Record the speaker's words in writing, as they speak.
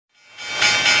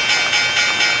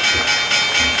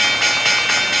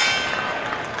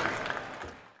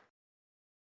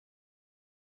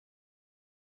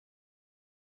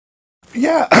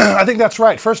Yeah, I think that's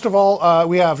right. First of all,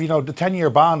 we have, the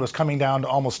 10-year bond was coming down to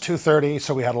almost 230,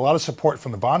 so we had a lot of support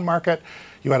from the bond market.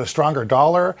 You had a stronger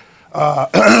dollar.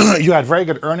 You had very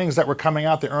good earnings that were coming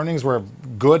out. The earnings were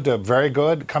good to very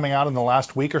good coming out in the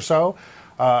last week or so.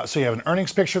 So you have an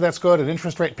earnings picture that's good, an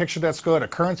interest rate picture that's good, a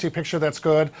currency picture that's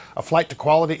good, a flight to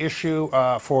quality issue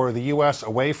for the U.S.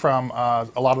 away from a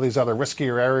lot of these other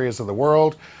riskier areas of the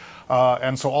world.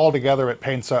 And so altogether, it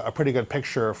paints a pretty good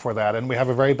picture for that. And we have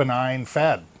a very benign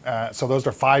Fed. So those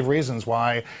are 5 reasons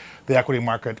why the equity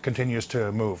market continues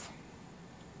to move.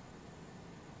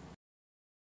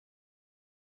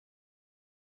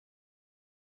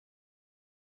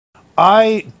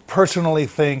 I personally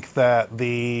think that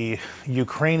the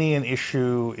Ukrainian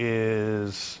issue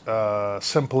is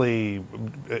simply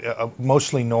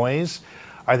mostly noise.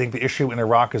 I think the issue in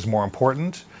Iraq is more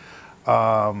important.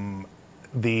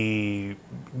 The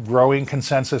growing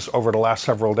consensus over the last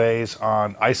several days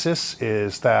on ISIS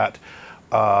is that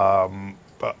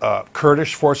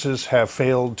Kurdish forces have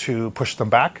failed to push them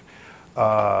back.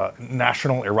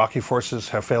 National Iraqi forces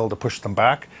have failed to push them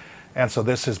back. And so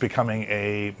this is becoming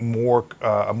a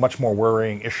much more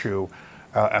worrying issue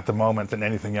at the moment than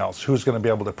anything else. Who's going to be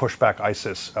able to push back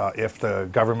ISIS if the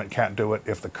government can't do it,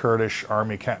 if the Kurdish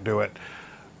army can't do it?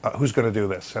 Who's going to do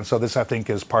this? And so this, I think,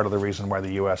 is part of the reason why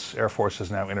the U.S. Air Force is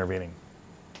now intervening.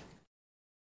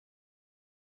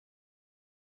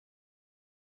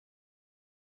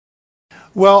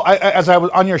 Well, as I was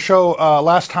on your show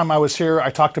last time I was here, I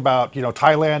talked about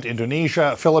Thailand,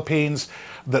 Indonesia, Philippines.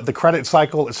 The credit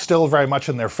cycle is still very much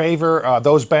in their favor.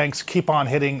 Those banks keep on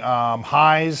hitting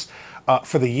highs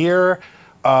for the year.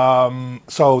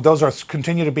 So those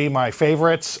continue to be my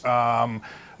favorites.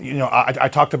 I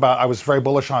talked about, I was very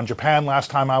bullish on Japan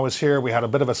last time I was here. We had a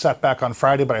bit of a setback on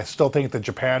Friday, but I still think the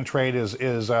Japan trade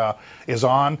is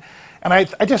on. And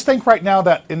I just think right now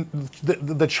that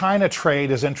the China trade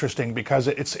is interesting because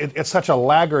it's such a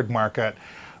laggard market.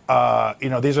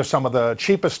 These are some of the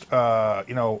cheapest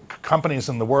companies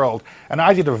in the world, and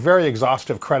I did a very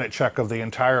exhaustive credit check of the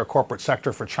entire corporate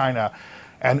sector for China.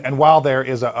 And while there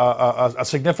is a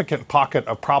significant pocket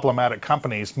of problematic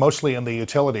companies, mostly in the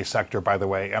utility sector, by the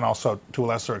way, and also to a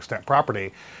lesser extent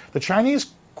property, the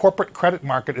Chinese corporate credit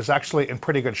market is actually in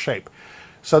pretty good shape.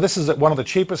 So this is one of the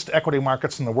cheapest equity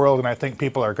markets in the world, and I think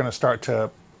people are going to start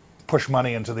to push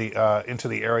money into the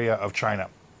area of China.